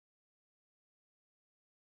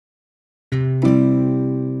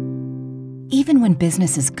Even when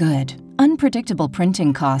business is good, unpredictable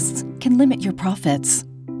printing costs can limit your profits.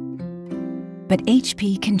 But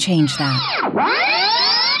HP can change that.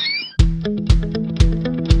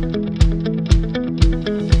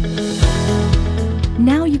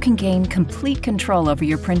 Now you can gain complete control over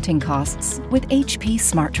your printing costs with HP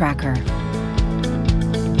SmartTracker.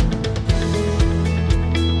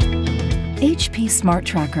 HP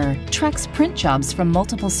SmartTracker tracks print jobs from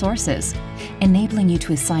multiple sources, enabling you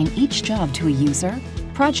to assign each job to a user,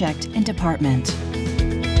 project, and department.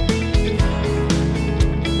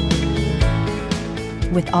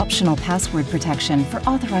 With optional password protection for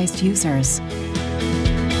authorized users.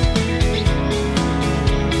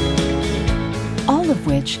 All of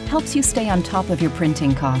which helps you stay on top of your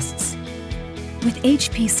printing costs. With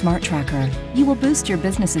HP SmartTracker, you will boost your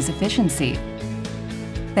business's efficiency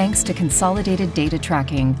thanks to consolidated data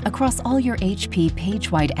tracking across all your HP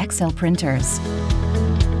PageWide XL printers.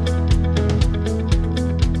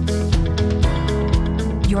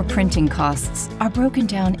 Your printing costs are broken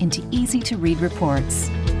down into easy-to-read reports.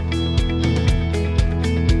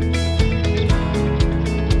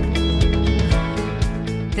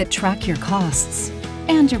 That track your costs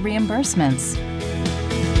and your reimbursements.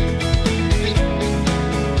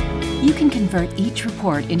 You can convert each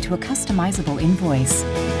report into a customizable invoice.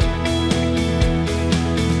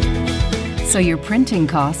 So your printing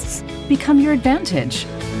costs become your advantage.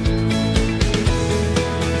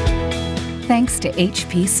 Thanks to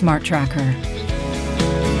HP SmartTracker.